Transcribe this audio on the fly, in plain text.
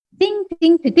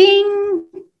ting, ting, ting.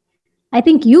 I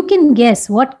think you can guess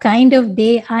what kind of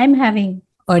day I'm having.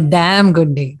 A damn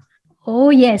good day. Oh,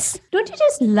 yes. Don't you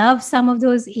just love some of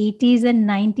those 80s and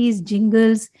 90s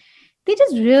jingles? They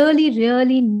just really,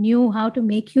 really knew how to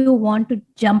make you want to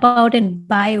jump out and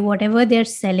buy whatever they're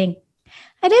selling.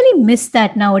 I really miss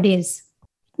that nowadays.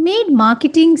 It made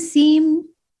marketing seem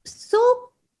so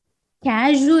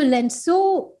casual and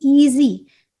so easy,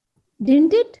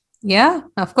 didn't it? Yeah,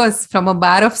 of course. From a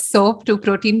bar of soap to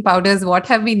protein powders, what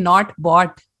have we not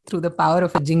bought through the power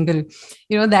of a jingle?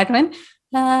 You know that one?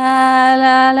 La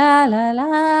la la la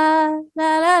la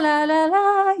la la la la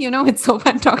la. You know, it's soap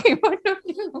I'm talking about.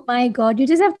 My God, you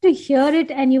just have to hear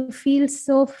it and you feel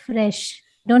so fresh,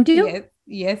 don't you?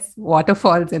 Yes,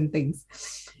 waterfalls and things.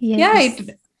 Yes.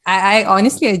 Yeah, I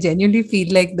honestly, I genuinely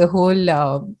feel like the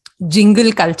whole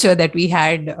jingle culture that we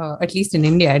had, at least in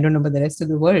India, I don't know about the rest of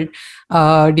the world,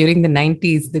 during the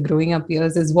 90s, the growing up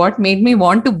years, is what made me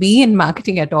want to be in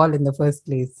marketing at all in the first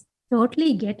place.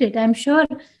 Totally get it. I'm sure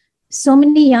so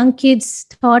many young kids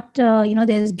thought,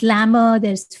 there's glamour,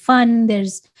 there's fun,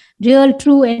 there's real,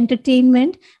 true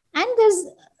entertainment, and there's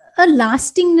a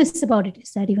lastingness about it.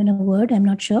 Is that even a word? I'm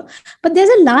not sure. But there's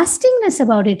a lastingness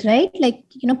about it, right? Like,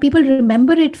 people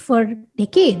remember it for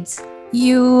decades.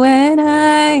 You and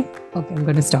I. Okay, I'm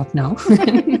going to stop now. I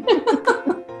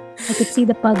could see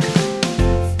the pug.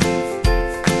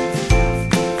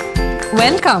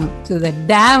 Welcome to the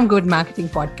Damn Good Marketing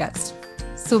Podcast.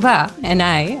 Subha and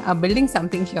I are building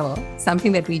something here,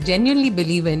 something that we genuinely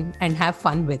believe in and have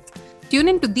fun with. Tune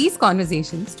into these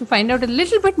conversations to find out a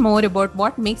little bit more about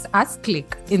what makes us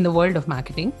click in the world of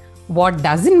marketing, what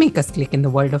doesn't make us click in the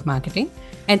world of marketing,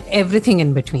 and everything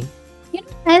in between.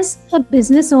 As a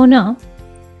business owner,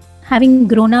 having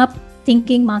grown up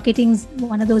thinking marketing's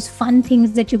one of those fun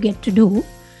things that you get to do,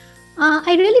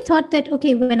 I really thought that,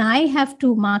 okay, when I have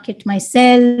to market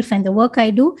myself and the work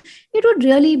I do, it would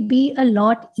really be a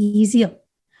lot easier.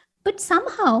 But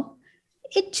somehow,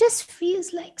 it just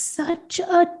feels like such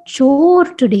a chore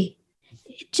today.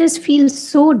 It just feels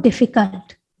so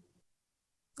difficult.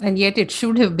 And yet it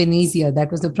should have been easier.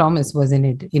 That was the promise, wasn't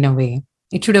it, in a way?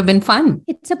 It should have been fun.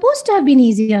 It's supposed to have been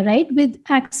easier, right? With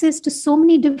access to so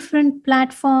many different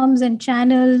platforms and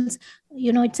channels,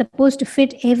 it's supposed to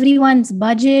fit everyone's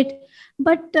budget.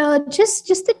 But just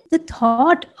the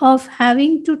thought of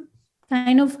having to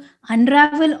kind of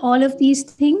unravel all of these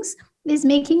things is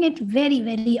making it very,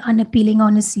 very unappealing,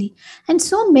 honestly. And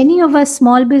so many of us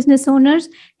small business owners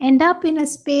end up in a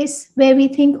space where we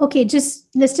think, okay,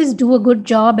 let's just do a good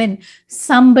job and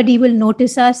somebody will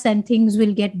notice us and things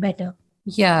will get better.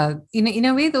 Yeah, in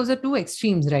a way, those are two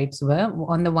extremes, right, Suva?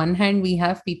 On the one hand, we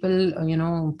have people,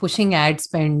 pushing ad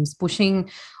spends, pushing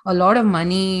a lot of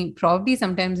money, probably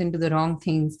sometimes into the wrong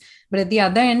things. But at the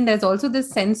other end, there's also this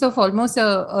sense of almost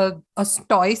a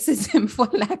stoicism, for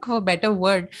lack of a better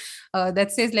word,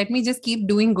 that says, let me just keep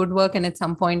doing good work and at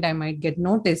some point I might get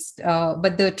noticed.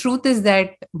 But the truth is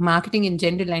that marketing in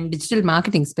general and digital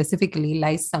marketing specifically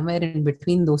lies somewhere in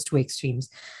between those two extremes.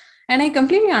 And I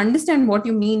completely understand what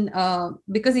you mean,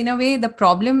 because in a way, the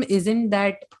problem isn't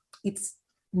that it's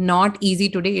not easy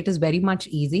today. It is very much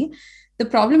easy. The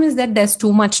problem is that there's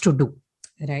too much to do,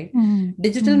 right?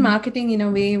 Digital marketing, in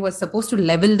a way, was supposed to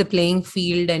level the playing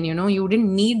field. And, you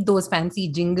didn't need those fancy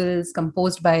jingles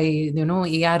composed by,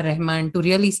 A.R. Rahman to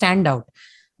really stand out.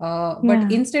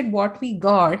 But instead, what we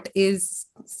got is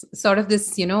sort of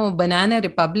this, banana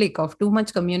republic of too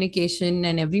much communication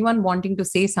and everyone wanting to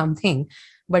say something,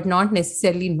 but not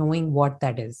necessarily knowing what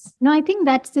that is. No, I think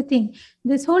that's the thing.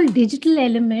 This whole digital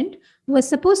element was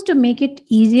supposed to make it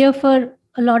easier for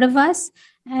a lot of us.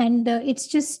 And it's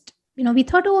just, we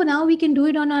thought, oh, now we can do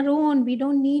it on our own. We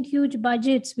don't need huge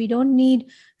budgets. We don't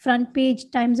need front page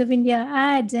Times of India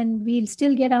ads, and we'll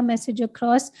still get our message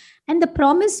across. And the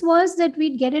promise was that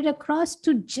we'd get it across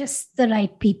to just the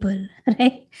right people,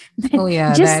 right?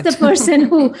 The person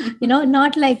who,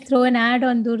 not like throw an ad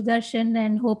on Doordarshan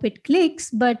and hope it clicks,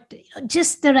 but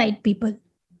just the right people.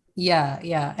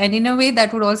 Yeah. And in a way,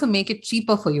 that would also make it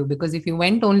cheaper for you, because if you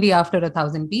went only after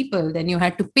 1,000 people, then you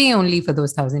had to pay only for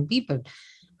those 1,000 people.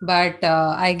 But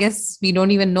I guess we don't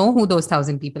even know who those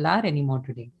 1,000 people are anymore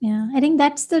today. Yeah, I think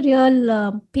that's the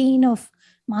real pain of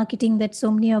marketing that so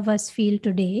many of us feel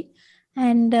today.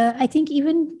 And I think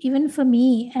even for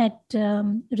me at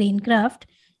Raincraft,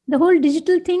 the whole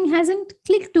digital thing hasn't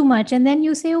clicked too much. And then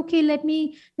you say, okay, let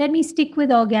me stick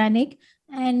with organic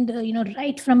and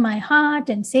write from my heart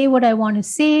and say what I want to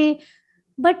say.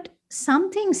 But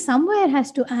something somewhere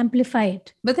has to amplify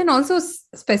it. But then also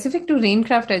specific to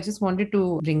Raincraft, I just wanted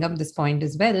to bring up this point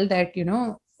as well, that,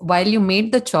 while you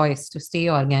made the choice to stay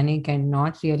organic and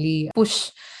not really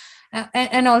push,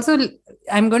 and also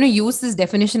I'm going to use this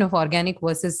definition of organic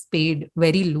versus paid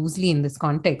very loosely in this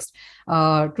context,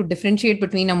 to differentiate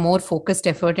between a more focused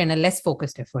effort and a less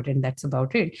focused effort, and that's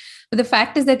about it. But the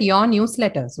fact is that your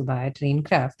newsletter, Subha, at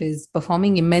Raincraft, is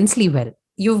performing immensely well.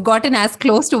 You've gotten as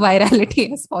close to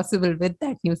virality as possible with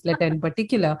that newsletter in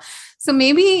particular. So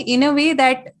maybe in a way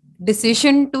that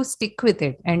decision to stick with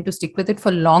it and to stick with it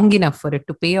for long enough for it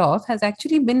to pay off has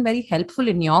actually been very helpful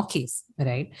in your case,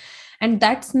 right? And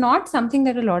that's not something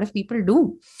that a lot of people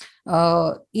do.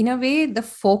 In a way, the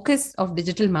focus of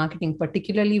digital marketing,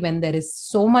 particularly when there is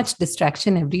so much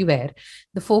distraction everywhere,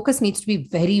 the focus needs to be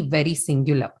very, very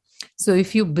singular. So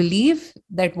if you believe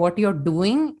that what you're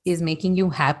doing is making you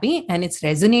happy and it's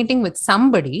resonating with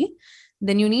somebody,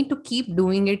 then you need to keep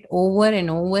doing it over and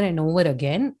over and over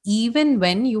again, even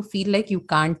when you feel like you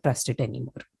can't trust it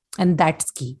anymore. And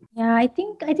that's key. Yeah, I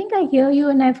think I hear you,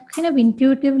 and I've kind of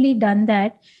intuitively done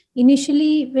that.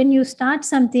 Initially, when you start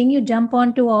something, you jump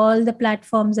onto all the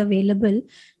platforms available,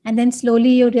 and then slowly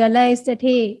you realize that,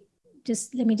 hey,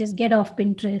 let me just get off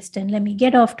Pinterest and let me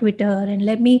get off Twitter and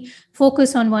let me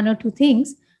focus on one or two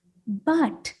things.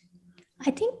 But I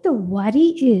think the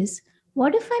worry is,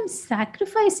 what if I'm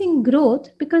sacrificing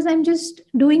growth because I'm just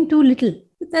doing too little?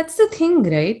 That's the thing,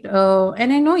 right?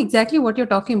 And I know exactly what you're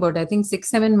talking about. I think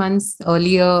 6-7 months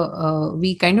earlier,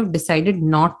 we kind of decided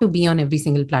not to be on every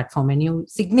single platform, and you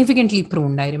significantly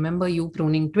pruned. I remember you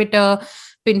pruning Twitter,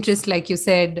 Pinterest, like you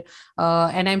said,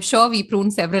 and I'm sure we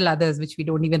pruned several others, which we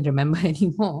don't even remember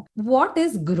anymore. What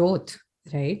is growth?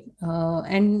 Right.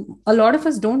 And a lot of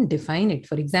us don't define it.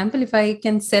 For example, if I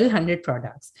can sell 100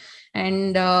 products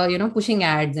and, pushing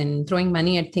ads and throwing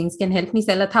money at things can help me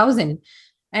sell 1,000.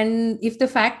 And if the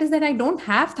fact is that I don't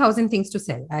have 1,000 things to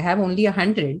sell, I have only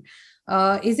 100,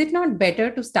 is it not better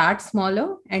to start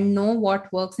smaller and know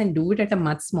what works and do it at a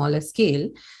much smaller scale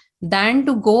than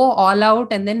to go all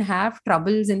out and then have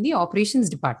troubles in the operations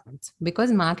departments?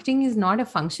 Because marketing is not a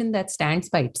function that stands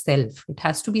by itself. It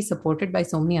has to be supported by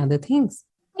so many other things.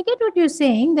 I get what you're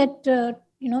saying, that,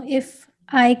 if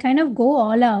I kind of go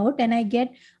all out and I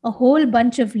get a whole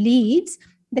bunch of leads,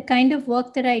 the kind of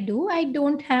work that I do, I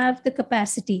don't have the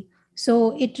capacity.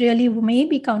 So it really may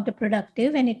be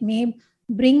counterproductive and it may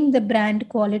bring the brand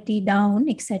quality down,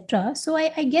 etc. So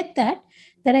I get that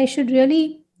I should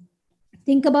really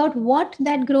think about what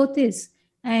that growth is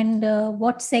and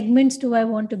what segments do I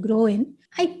want to grow in.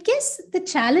 I guess the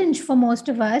challenge for most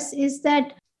of us is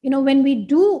that, when we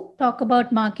do talk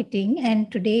about marketing, and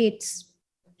today it's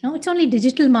only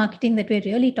digital marketing that we're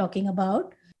really talking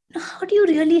about, how do you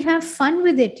really have fun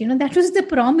with it? That was the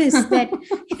promise that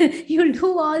you'll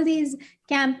do all these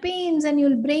campaigns and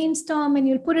you'll brainstorm and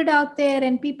you'll put it out there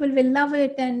and people will love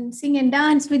it and sing and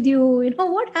dance with you.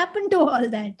 What happened to all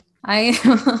that? I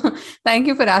thank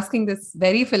you for asking this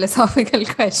very philosophical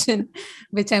question,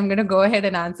 which I'm going to go ahead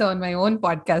and answer on my own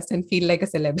podcast and feel like a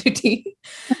celebrity.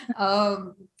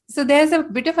 So there's a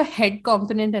bit of a head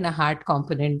component and a heart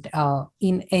component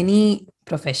in any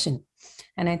profession.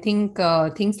 And I think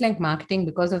things like marketing,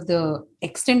 because of the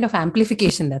extent of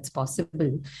amplification that's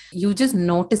possible, you just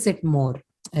notice it more,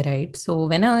 right? So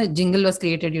when a jingle was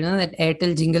created, that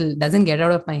Airtel jingle doesn't get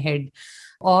out of my head,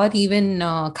 or even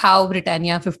Cow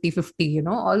Britannia 50/50,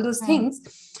 all those things,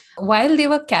 while they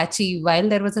were catchy, while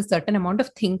there was a certain amount of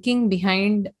thinking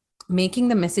behind making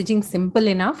the messaging simple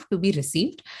enough to be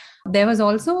received, there was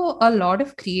also a lot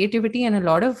of creativity and a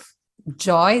lot of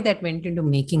joy that went into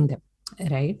making them,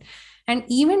 right? And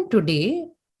even today,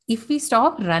 if we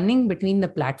stop running between the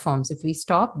platforms, if we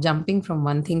stop jumping from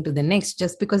one thing to the next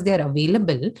just because they're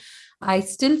available, I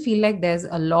still feel like there's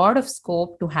a lot of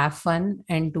scope to have fun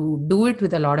and to do it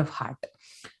with a lot of heart,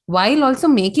 while also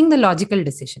making the logical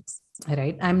decisions,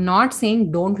 right? I'm not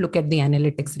saying don't look at the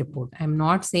analytics report. I'm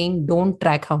not saying don't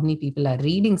track how many people are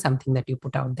reading something that you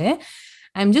put out there.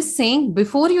 I'm just saying,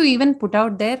 before you even put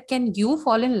out there, can you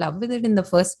fall in love with it in the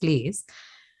first place?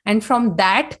 And from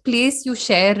that place, you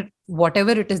share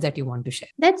whatever it is that you want to share.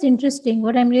 That's interesting.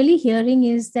 What I'm really hearing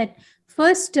is that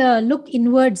first look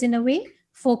inwards in a way,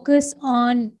 focus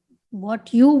on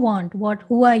what you want,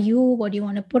 who are you, what you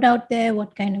want to put out there,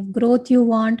 what kind of growth you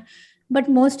want. But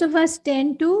most of us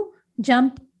tend to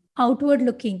jump outward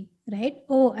looking, right?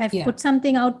 Oh, I've put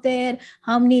something out there.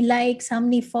 How many likes, how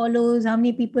many follows, how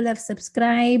many people have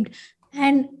subscribed?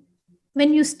 And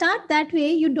when you start that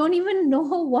way, you don't even know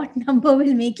what number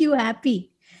will make you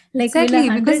happy. Like, exactly,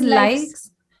 because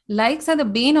likes are the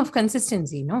bane of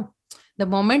consistency, The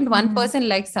moment one person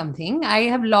likes something, I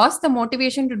have lost the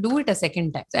motivation to do it a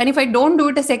second time. And if I don't do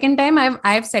it a second time,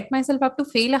 I've set myself up to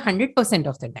fail 100%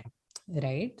 of the time,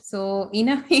 right? So in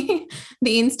a way,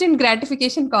 the instant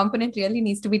gratification component really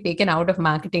needs to be taken out of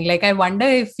marketing. Like, I wonder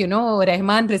if,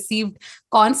 Rahman received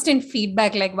constant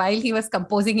feedback, like while he was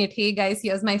composing it, hey guys,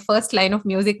 here's my first line of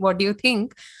music, what do you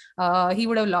think? He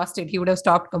would have lost it. He would have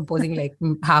stopped composing like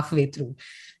halfway through.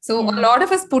 So a lot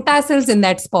of us put ourselves in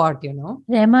that spot,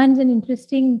 Rahman's an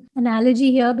interesting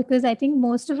analogy here, because I think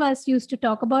most of us used to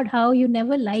talk about how you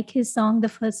never like his song the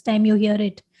first time you hear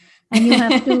it. And you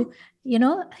have to,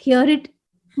 hear it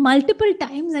multiple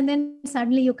times, and then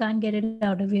suddenly you can't get it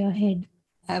out of your head.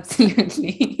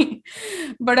 Absolutely.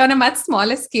 But on a much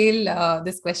smaller scale,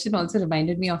 this question also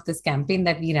reminded me of this campaign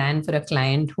that we ran for a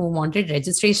client who wanted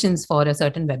registrations for a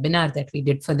certain webinar that we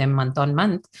did for them month on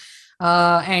month.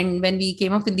 And when we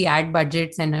came up with the ad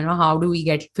budgets and how do we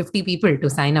get 50 people to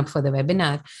sign up for the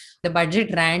webinar, the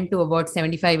budget ran to about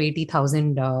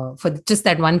 75,000-80,000 for just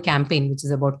that one campaign, which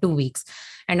is about 2 weeks.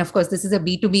 And of course, this is a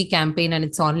B2B campaign and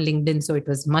it's on LinkedIn. So it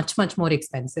was much, much more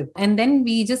expensive. And then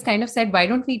we just kind of said, why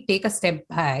don't we take a step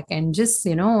back and just,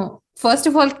 first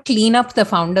of all, clean up the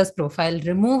founder's profile,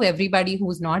 remove everybody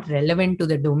who's not relevant to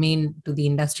the domain, to the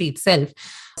industry itself,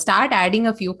 start adding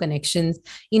a few connections,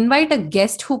 invite a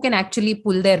guest who can actually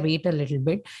pull their weight a little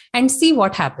bit and see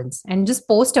what happens, and just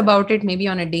post about it maybe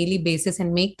on a daily basis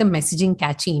and make the messaging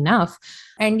catchy enough.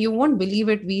 And you won't believe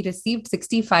it, we received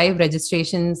 65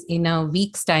 registrations in a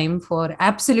week's time for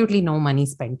absolutely no money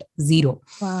spent, zero.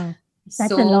 Wow,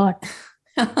 that's a lot.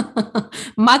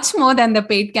 Much more than the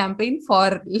paid campaign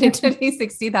for literally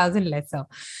 60,000 lesser.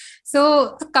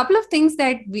 So a couple of things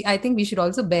that I think we should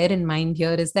also bear in mind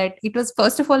here is that it was,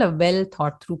 first of all, a well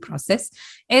thought through process.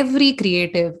 Every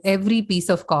creative, every piece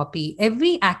of copy,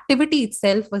 every activity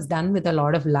itself was done with a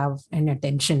lot of love and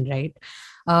attention, right?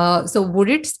 So would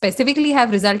it specifically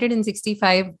have resulted in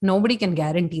 65? Nobody can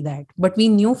guarantee that. But we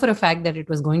knew for a fact that it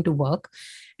was going to work.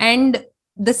 And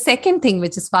the second thing,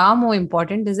 which is far more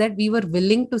important, is that we were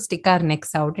willing to stick our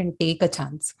necks out and take a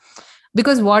chance.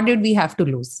 Because what did we have to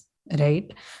lose?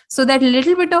 Right? So that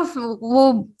little bit of,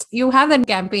 you have that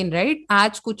campaign, right?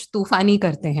 Aaj kuch tufani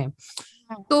karte hain.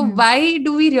 So why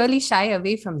do we really shy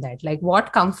away from that? Like,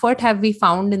 what comfort have we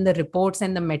found in the reports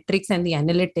and the metrics and the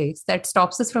analytics that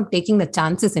stops us from taking the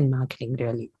chances in marketing,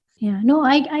 really? Yeah, no,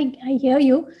 I hear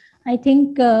you. I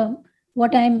think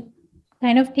what I'm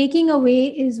kind of taking away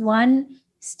is, one,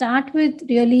 start with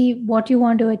really what you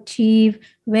want to achieve,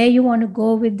 where you want to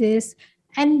go with this,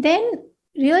 and then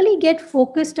really get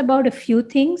focused about a few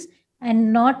things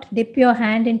and not dip your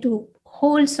hand into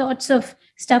whole sorts of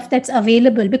stuff that's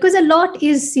available, because a lot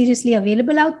is seriously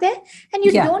available out there, and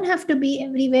you don't have to be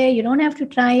everywhere. You don't have to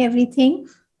try everything.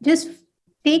 Just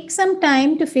take some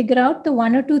time to figure out the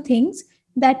one or two things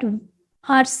that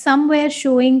are somewhere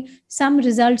showing some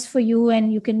results for you,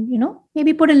 and you can,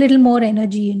 maybe put a little more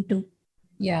energy into.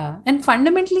 Yeah. And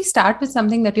fundamentally start with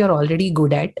something that you're already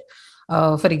good at.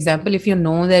 For example, if you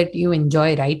know that you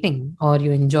enjoy writing or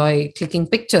you enjoy clicking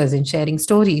pictures and sharing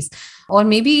stories, or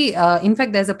maybe, in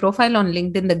fact, there's a profile on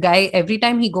LinkedIn. The guy, every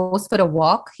time he goes for a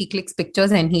walk, he clicks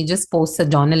pictures and he just posts a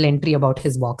journal entry about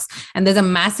his walks. And there's a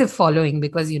massive following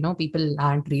because, people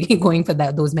aren't really going for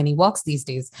those many walks these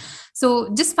days.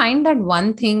 So just find that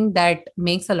one thing that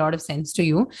makes a lot of sense to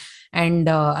you. And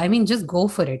just go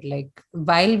for it. Like,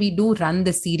 while we do run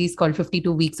this series called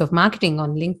 52 Weeks of Marketing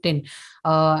on LinkedIn,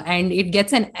 and it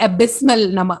gets an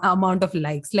abysmal amount of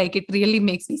likes, like it really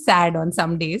makes me sad on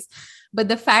some days. But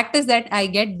the fact is that I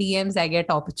get DMs, I get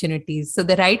opportunities. So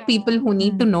the right people who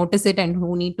need to notice it and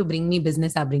who need to bring me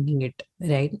business are bringing it,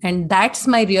 right? And that's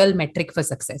my real metric for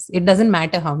success. It doesn't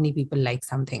matter how many people like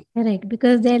something. Correct,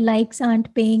 because their likes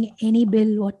aren't paying any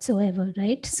bill whatsoever,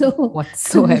 right? So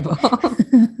whatsoever.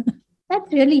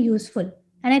 That's really useful.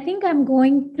 And I think I'm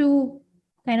going to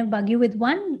kind of bug you with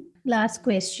one last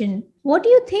question. What do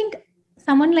you think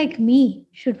someone like me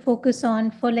should focus on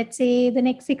for, let's say, the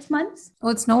next 6 months? Oh,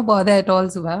 it's no bother at all,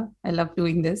 Zuba. I love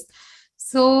doing this.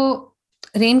 So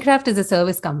Raincraft is a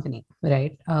service company,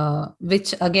 right?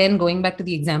 Which, again, going back to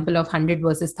the example of 100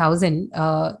 versus 1,000,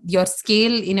 your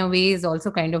scale in a way is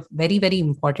also kind of very, very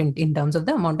important in terms of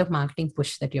the amount of marketing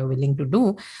push that you're willing to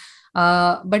do.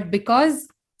 But because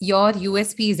your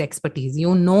USP is expertise,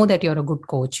 you know that you're a good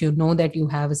coach, you know that you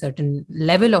have a certain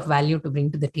level of value to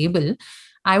bring to the table,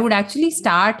 I would actually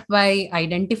start by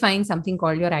identifying something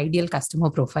called your ideal customer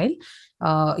profile.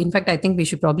 In fact, I think we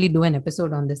should probably do an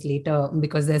episode on this later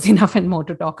because there's enough and more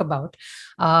to talk about.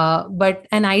 But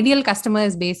an ideal customer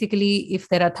is basically if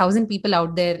there are 1,000 people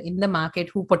out there in the market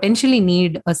who potentially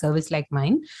need a service like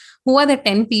mine, who are the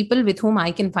 10 people with whom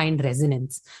I can find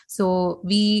resonance? So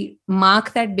we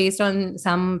mark that based on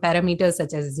some parameters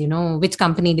such as, which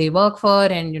company they work for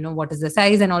and, what is the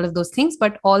size and all of those things,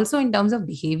 but also in terms of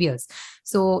behaviors.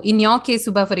 So in your case,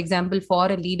 Subha, for example,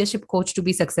 for a leadership coach to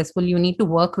be successful, you need to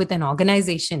work with an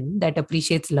organization that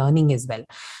appreciates learning as well.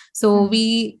 So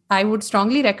I would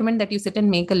strongly recommend that you sit and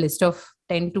make a list of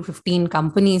 10 to 15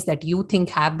 companies that you think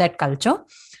have that culture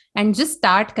and just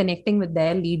start connecting with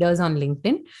their leaders on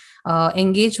LinkedIn.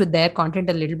 Engage with their content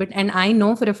a little bit. And I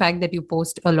know for a fact that you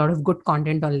post a lot of good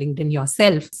content on LinkedIn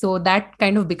yourself. So that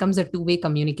kind of becomes a two-way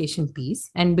communication piece.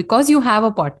 And because you have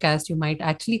a podcast, you might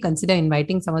actually consider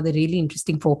inviting some of the really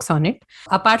interesting folks on it.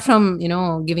 Apart from,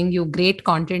 giving you great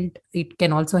content, it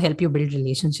can also help you build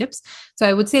relationships. So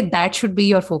I would say that should be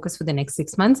your focus for the next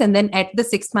 6 months. And then at the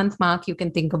 6-month mark, you can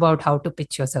think about how to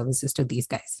pitch your services to these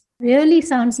guys. Really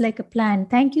sounds like a plan.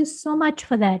 Thank you so much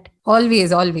for that.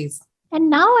 Always, always. And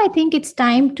now I think it's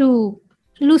time to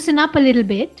loosen up a little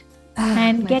bit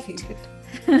and get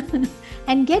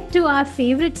and get to our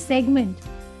favorite segment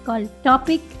called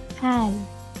Topic Al.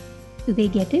 Do they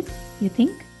get it, you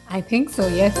think? I think so,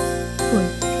 yes. Cool.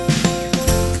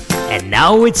 And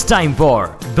now it's time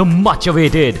for the much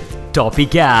awaited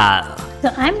Topic Al.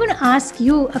 So I'm going to ask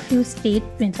you a few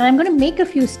statements, or I'm going to make a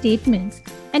few statements,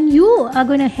 and you are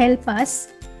going to help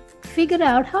us figure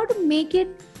out how to make it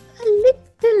a little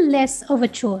less of a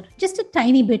chore, just a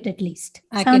tiny bit at least.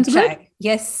 Sounds good?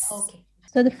 Yes. Okay.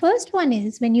 So the first one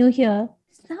is when you hear,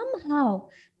 somehow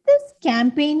this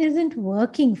campaign isn't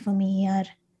working for me, yaar.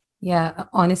 Yeah,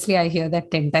 honestly, I hear that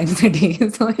 10 times a day.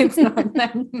 So it's not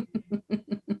that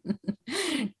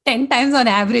 10 times on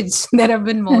average. There have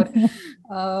been more.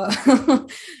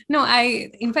 No,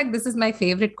 in fact, this is my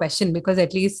favorite question because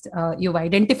at least you've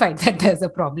identified that there's a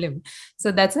problem.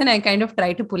 So that's when I kind of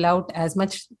try to pull out as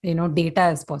much, data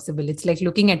as possible. It's like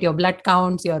looking at your blood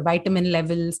counts, your vitamin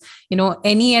levels,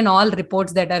 any and all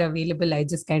reports that are available. I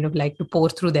just kind of like to pour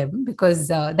through them because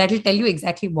that'll tell you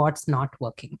exactly what's not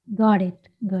working. Got it.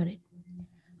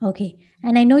 Okay.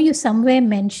 And I know you somewhere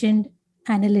mentioned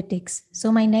analytics.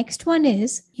 So my next one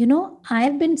is,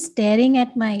 I've been staring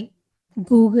at my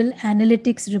Google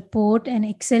Analytics report and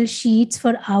Excel sheets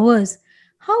for hours.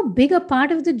 How big a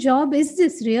part of the job is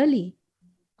this really?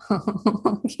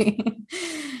 Okay.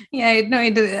 Yeah,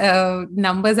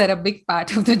 numbers are a big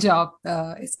part of the job,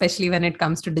 especially when it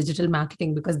comes to digital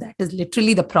marketing, because that is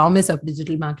literally the promise of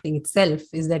digital marketing itself,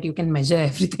 is that you can measure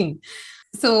everything.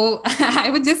 So I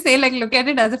would just say, look at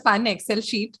it as a fun Excel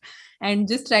sheet and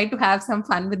just try to have some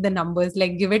fun with the numbers,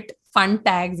 give it fun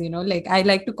tags, I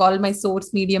like to call my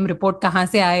source medium report kahan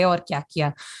se aaye aur kya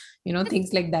kiya,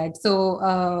 things like that.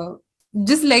 So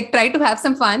just try to have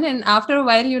some fun. And after a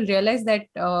while, you'll realize that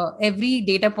every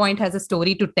data point has a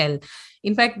story to tell.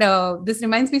 In fact, this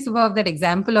reminds me, Subha, of that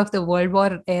example of the World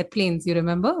War airplanes. You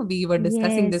remember? We were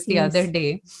discussing this the other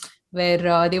day,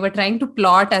 where they were trying to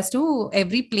plot as to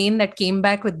every plane that came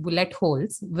back with bullet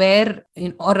holes,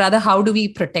 or rather, how do we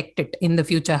protect it in the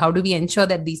future? How do we ensure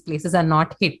that these places are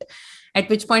not hit? At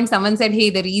which point someone said, hey,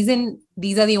 the reason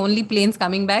these are the only planes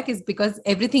coming back is because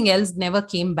everything else never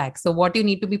came back. So what you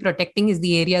need to be protecting is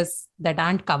the areas that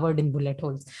aren't covered in bullet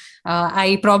holes.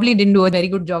 I probably didn't do a very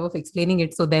good job of explaining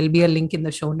it, so there'll be a link in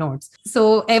the show notes.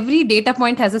 So every data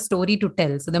point has a story to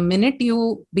tell. So the minute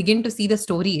you begin to see the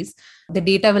stories, the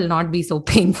data will not be so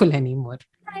painful anymore.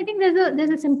 I think there's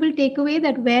a simple takeaway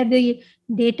that where the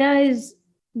data is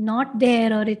not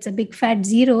there or it's a big fat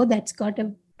zero, that's got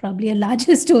probably a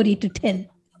larger story to tell.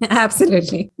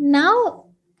 Absolutely. Now,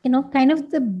 kind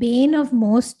of the bane of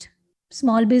most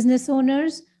small business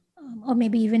owners, or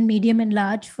maybe even medium and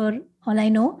large for all I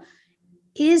know,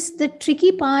 is the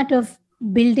tricky part of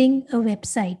building a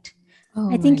website.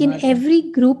 I think in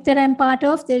every group that I'm part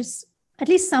of, there's at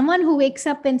least someone who wakes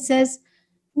up and says,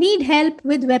 need help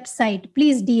with website,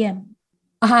 please DM.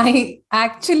 I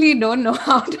actually don't know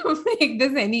how to make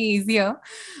this any easier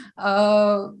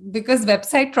because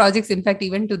website projects, in fact,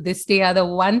 even to this day, are the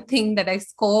one thing that I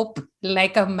scope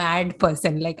like a mad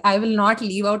person. I will not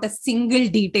leave out a single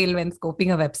detail when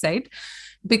scoping a website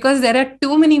because there are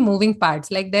too many moving parts.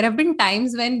 There have been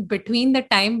times when between the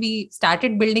time we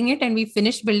started building it and we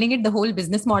finished building it, the whole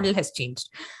business model has changed.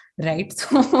 right?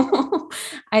 So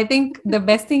I think the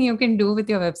best thing you can do with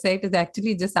your website is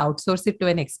actually just outsource it to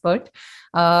an expert,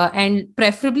 and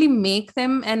preferably make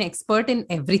them an expert in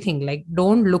everything. Like,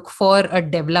 don't look for a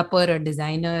developer, a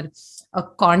designer, a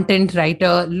content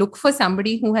writer. Look for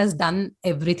somebody who has done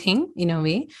everything in a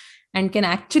way and can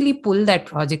actually pull that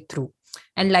project through.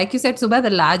 And like you said, Subha, the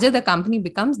larger the company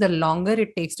becomes, the longer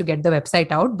it takes to get the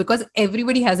website out, because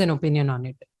everybody has an opinion on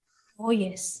it. Oh,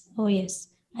 yes. Oh, yes.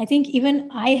 I think even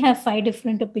I have 5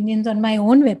 different opinions on my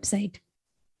own website.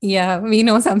 Yeah, we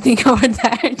know something about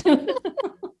that.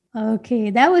 Okay,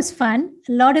 that was fun.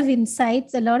 A lot of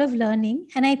insights, a lot of learning.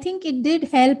 And I think it did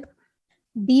help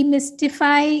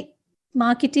demystify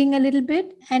marketing a little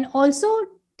bit, and also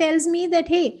tells me that,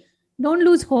 hey, don't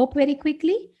lose hope very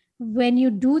quickly. When you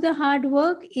do the hard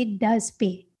work, it does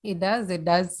pay. It does.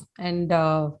 And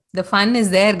the fun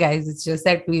is there, guys. It's just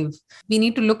that we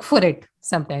need to look for it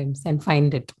sometimes and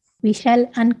find it. We shall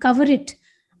uncover it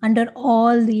under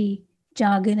all the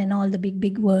jargon and all the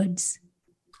big words.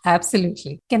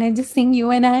 Absolutely. Can I just sing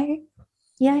You and I?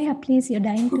 Yeah, please. You're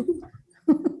dying to.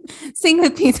 Sing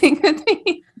with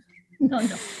me. No,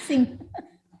 sing.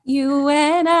 You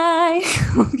and I.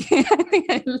 Okay, I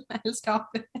think I'll stop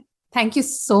it. Thank you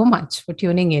so much for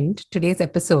tuning in to today's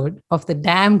episode of the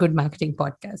Damn Good Marketing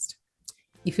Podcast.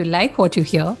 If you like what you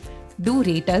hear, do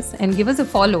rate us and give us a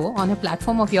follow on a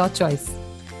platform of your choice.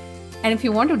 And if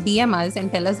you want to DM us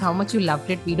and tell us how much you loved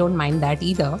it, we don't mind that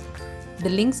either. The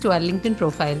links to our LinkedIn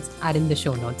profiles are in the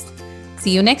show notes.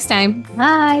 See you next time.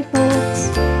 Bye,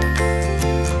 folks.